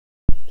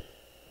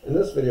In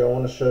this video, I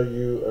want to show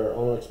you, or I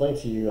want to explain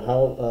to you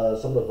how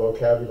some of the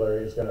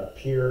vocabulary is going to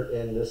appear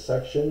in this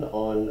section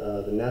on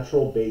the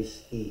natural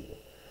base E.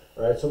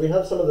 All right, so we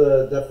have some of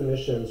the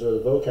definitions or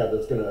the vocab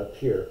that's going to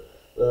appear.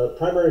 The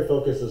primary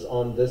focus is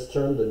on this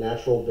term, the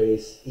natural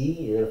base E.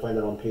 You're going to find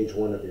that on page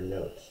 1 of your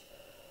notes.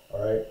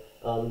 All right.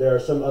 There are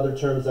some other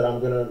terms that I'm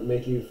going to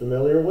make you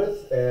familiar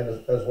with,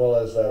 and as well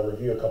as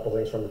review a couple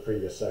things from the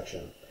previous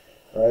section.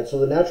 All right, so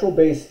the natural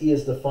base E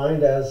is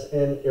defined as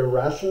an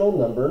irrational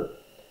number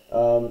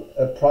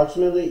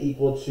approximately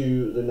equal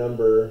to the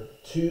number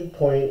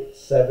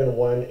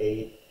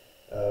 2.718.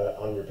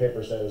 On your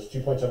paper says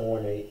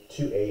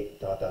 2.71828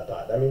 dot dot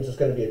dot. That means it's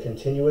going to be a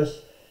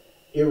continuous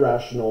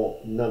irrational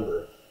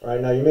number. All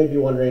right, now you may be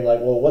wondering, like,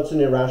 well, what's an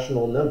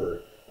irrational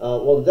number?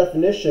 Well, the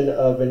definition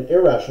of an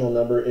irrational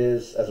number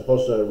is, as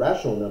opposed to a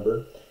rational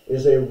number,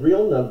 is a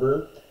real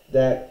number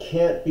that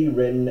can't be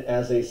written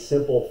as a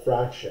simple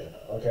fraction.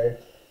 Okay.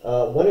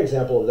 One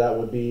example of that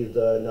would be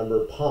the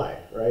number pi,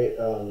 right?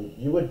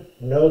 You would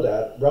know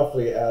that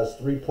roughly as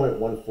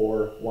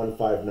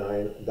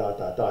 3.14159 dot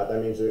dot dot.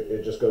 That means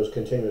it just goes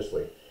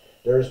continuously.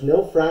 There is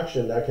no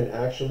fraction that can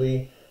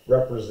actually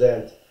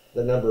represent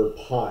the number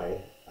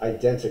pi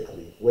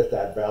identically with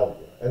that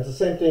value. And it's the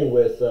same thing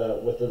with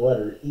the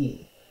letter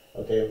E.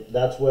 Okay,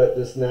 that's what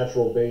this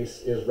natural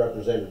base is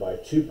represented by.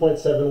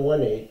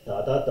 2.718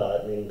 dot dot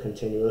dot, meaning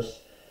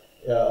continuous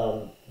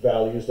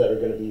values that are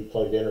going to be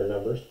plugged in, or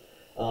numbers.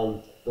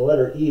 The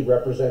letter E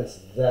represents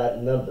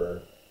that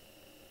number.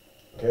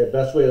 Okay, the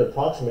best way to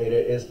approximate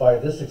it is by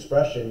this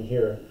expression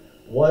here,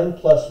 1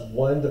 plus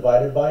 1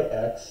 divided by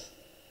x,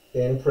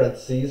 in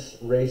parentheses,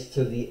 raised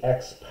to the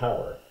x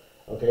power.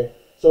 Okay,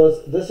 so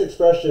this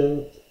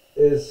expression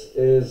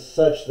is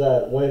such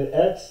that when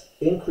x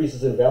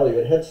increases in value,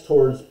 it heads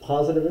towards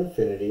positive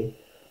infinity.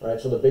 All right,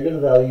 so the bigger the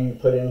value you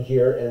put in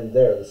here and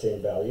there, the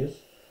same values,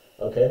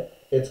 okay,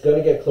 it's going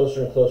to get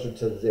closer and closer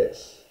to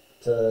this,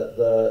 to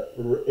the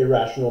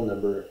irrational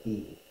number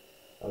E.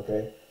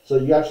 Okay, so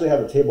you actually have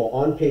a table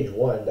on page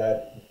 1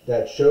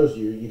 that shows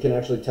you can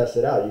actually test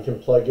it out. You can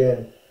plug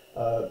in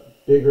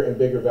bigger and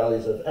bigger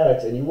values of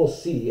x, and you will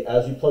see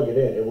as you plug it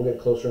in, it will get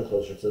closer and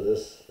closer to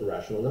this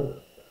irrational number.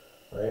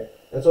 Right?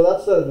 And so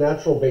that's the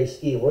natural base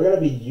E. We're going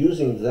to be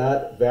using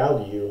that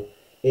value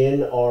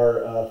in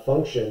our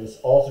functions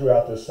all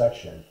throughout this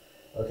section.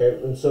 Okay,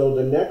 and so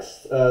the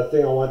next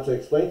thing I want to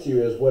explain to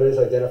you is what is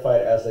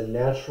identified as a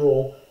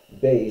natural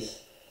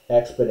base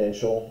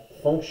exponential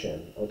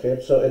function. Okay,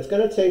 so it's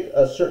going to take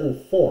a certain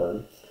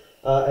form,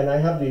 and I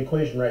have the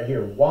equation right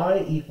here.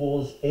 Y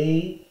equals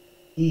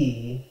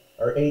AE,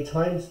 or A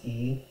times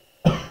E,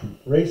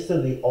 raised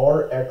to the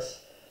RX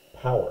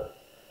power.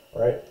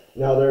 All right.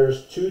 Now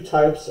there's two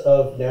types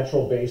of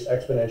natural base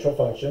exponential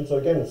function. So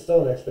again, it's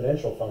still an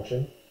exponential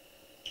function,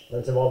 but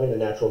it's involving the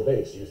natural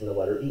base using the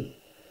letter E.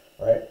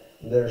 All right.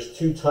 There's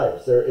two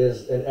types. There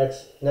is an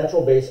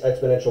natural base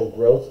exponential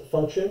growth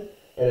function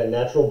and a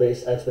natural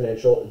base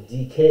exponential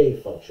decay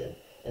function.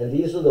 And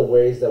these are the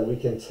ways that we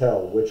can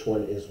tell which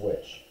one is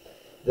which.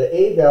 The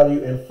A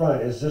value in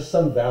front is just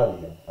some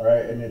value, all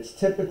right, and it's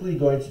typically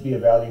going to be a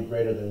value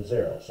greater than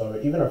 0. So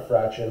even a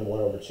fraction, 1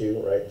 over 2,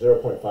 right,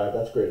 0.5,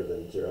 that's greater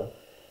than 0.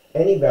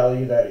 Any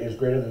value that is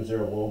greater than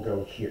 0 will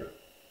go here.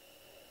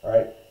 All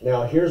right,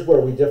 now here's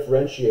where we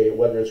differentiate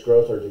whether it's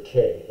growth or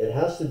decay. It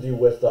has to do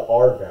with the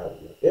R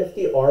value. If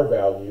the R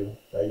value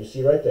that you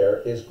see right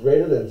there is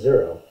greater than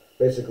 0,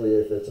 basically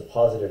if it's a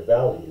positive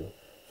value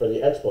for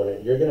the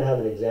exponent, you're going to have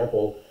an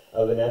example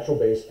of a natural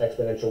base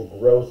exponential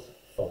growth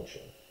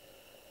function.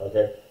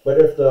 Okay, but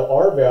if the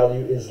R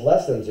value is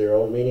less than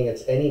 0, meaning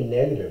it's any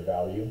negative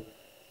value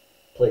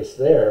placed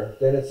there,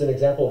 then it's an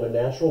example of a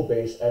natural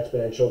base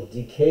exponential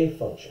decay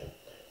function.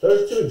 So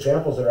there's two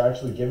examples that are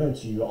actually given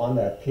to you on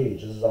that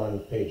page. This is on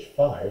page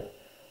 5.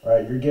 All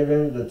right, you're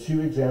given the two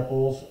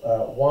examples,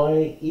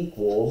 y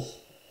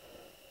equals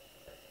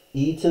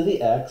e to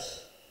the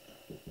x,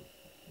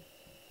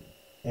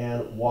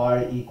 and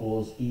y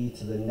equals e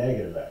to the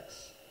negative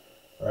x.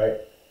 All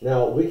right.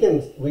 Now we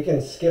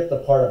can skip the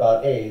part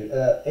about A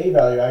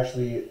value.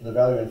 Actually, the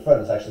value in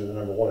front is actually the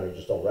number 1. You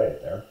just don't write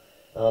it there.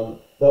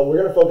 But we're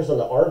going to focus on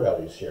the R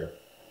values here.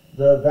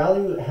 The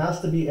value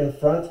has to be in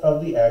front of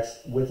the x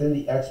within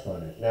the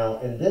exponent. Now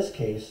in this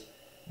case,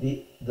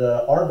 the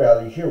R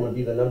value here would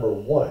be the number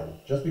 1.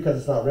 Just because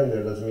it's not written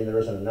there doesn't mean there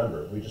isn't a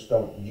number. We just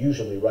don't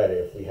usually write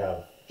it if we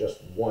have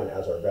just 1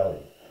 as our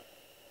value.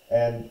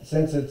 And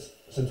since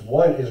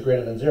 1 is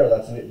greater than 0,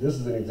 this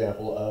is an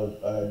example of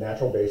a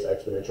natural base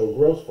exponential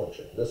growth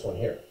function, this one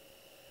here.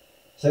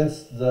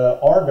 Since the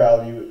R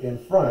value in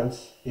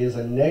front is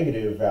a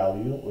negative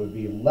value, it would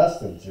be less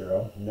than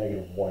 0,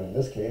 negative 1 in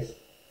this case,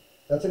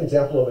 that's an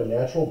example of a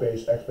natural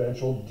base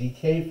exponential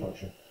decay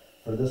function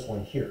for this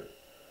one here.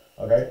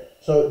 Okay,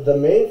 so the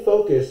main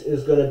focus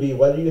is going to be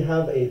whether you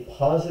have a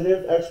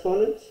positive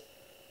exponent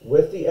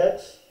with the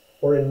x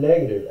or a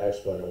negative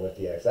exponent with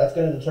the x. That's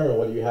going to determine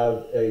whether you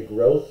have a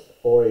growth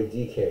or a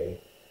decay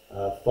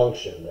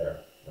function there.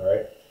 All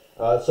right.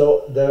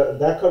 So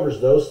that covers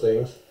those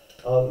things.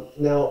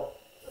 Now,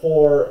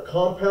 for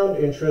compound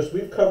interest,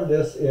 we've covered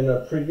this in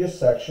a previous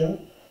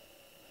section.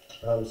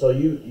 So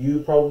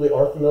you probably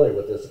are familiar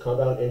with this. The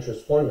compound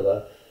interest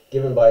formula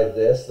given by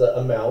this, the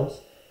amount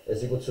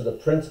is equal to the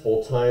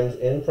principal times,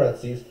 in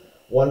parentheses,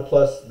 1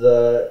 plus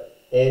the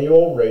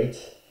annual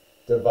rate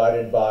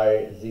divided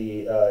by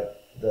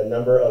the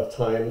number of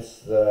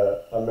times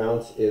the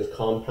amount is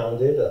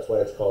compounded. That's why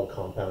it's called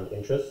compound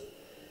interest.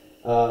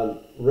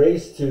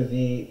 Raised to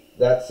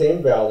that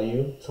same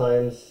value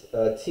times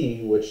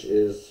t, which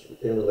is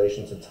in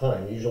relation to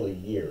time, usually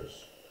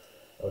years.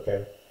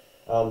 Okay,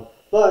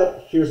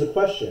 but here's a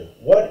question: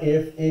 what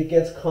if it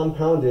gets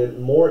compounded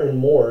more and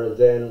more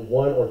than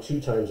 1 or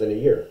 2 times in a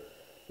year?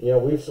 You know,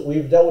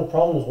 we've dealt with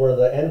problems where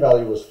the n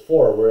value was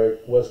 4, where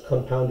it was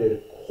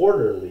compounded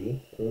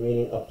quarterly,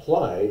 meaning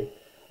applied.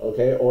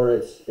 Okay, or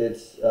it's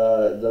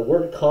the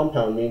word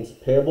compound means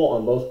payable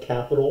on both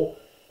capital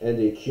and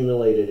the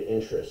accumulated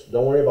interest.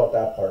 Don't worry about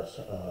that part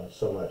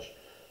so much.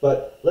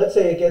 But let's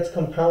say it gets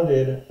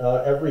compounded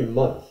every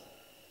month.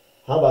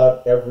 How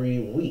about every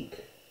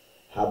week?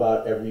 How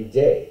about every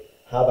day?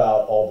 How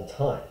about all the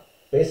time?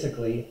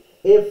 Basically,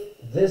 if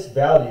this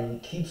value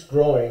keeps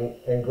growing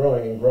and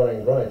growing and growing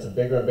and growing, it's a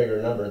bigger and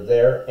bigger number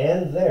there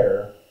and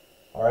there,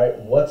 all right,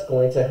 what's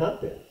going to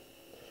happen?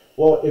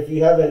 Well, if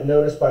you haven't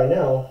noticed by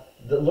now,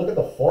 look at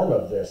the form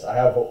of this. I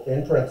have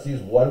in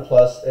parentheses 1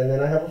 plus, and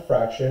then I have a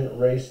fraction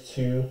raised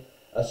to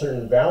a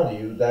certain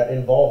value that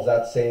involves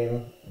that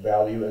same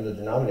value in the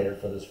denominator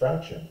for this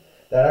fraction.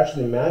 That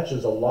actually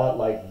matches a lot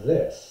like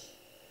this.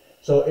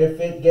 So if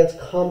it gets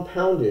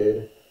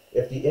compounded,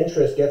 if the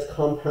interest gets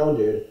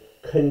compounded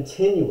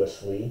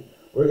continuously,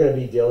 we're going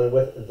to be dealing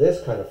with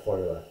this kind of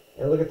formula.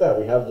 And look at that,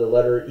 we have the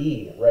letter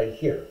E right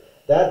here.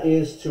 That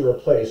is to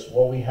replace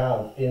what we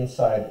have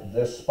inside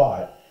this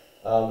spot.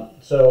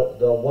 So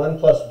the 1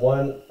 plus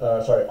 1,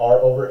 r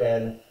over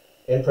n,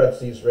 in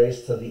parentheses,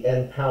 raised to the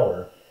n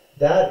power,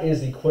 that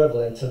is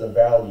equivalent to the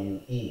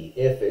value E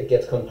if it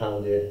gets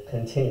compounded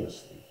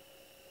continuously.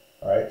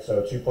 All right,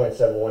 so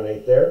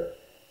 2.718 there.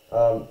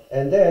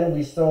 And then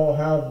we still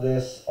have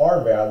this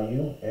r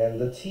value and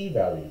the t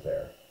value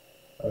there.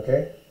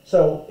 Okay,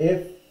 so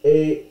if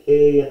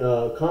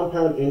a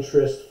compound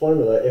interest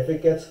formula, if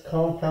it gets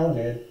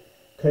compounded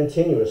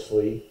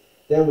continuously,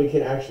 then we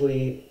can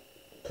actually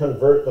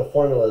convert the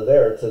formula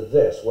there to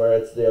this, where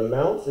it's the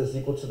amount is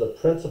equal to the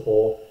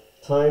principal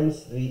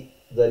times the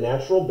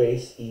natural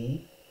base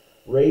E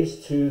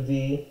raised to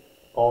the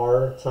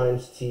r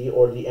times t,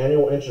 or the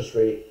annual interest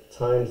rate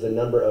times the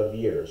number of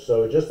years.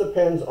 So it just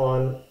depends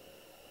on,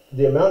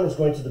 the amount is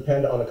going to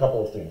depend on a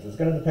couple of things. It's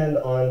going to depend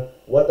on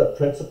what the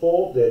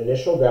principal, the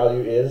initial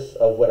value is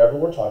of whatever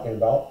we're talking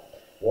about.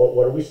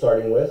 What are we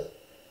starting with?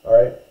 All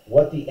right,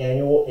 what the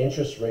annual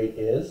interest rate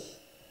is,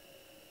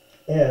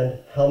 and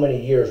how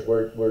many years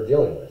we're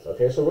dealing with.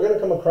 Okay, so we're going to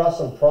come across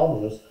some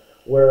problems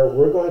where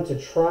we're going to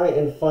try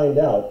and find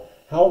out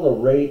how the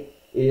rate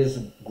is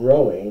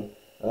growing,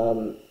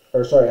 how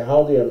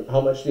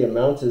much the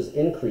amount is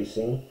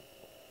increasing,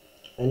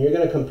 and you're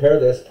going to compare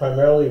this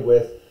primarily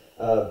with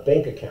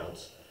bank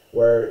accounts,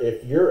 where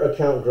if your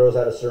account grows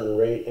at a certain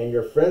rate and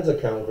your friend's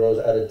account grows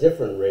at a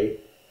different rate,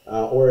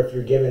 or if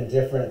you're given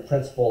different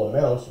principal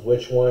amounts,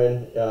 which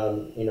one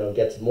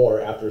gets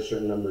more after a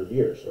certain number of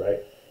years, right?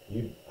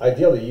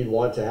 Ideally, you'd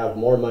want to have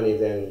more money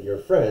than your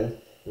friend.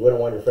 You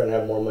wouldn't want your friend to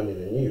have more money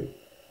than you,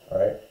 all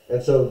right?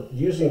 And so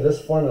using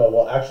this formula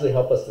will actually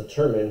help us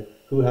determine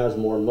who has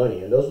more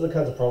money. And those are the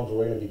kinds of problems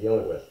we're going to be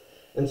dealing with.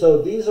 And so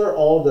these are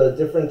all the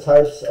different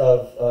types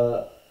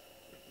of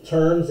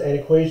terms and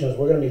equations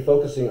we're going to be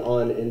focusing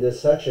on in this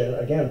section.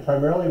 Again,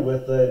 primarily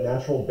with the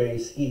natural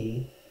base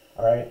E,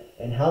 all right,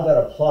 and how that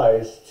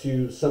applies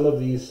to some of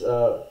these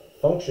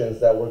functions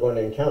that we're going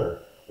to encounter.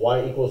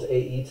 Y equals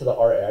AE to the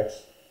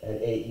RX, and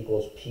A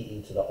equals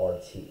PE to the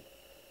RT.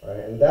 All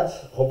right, and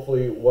that's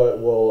hopefully what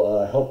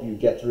will help you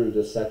get through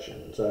this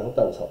section. So I hope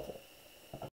that was helpful.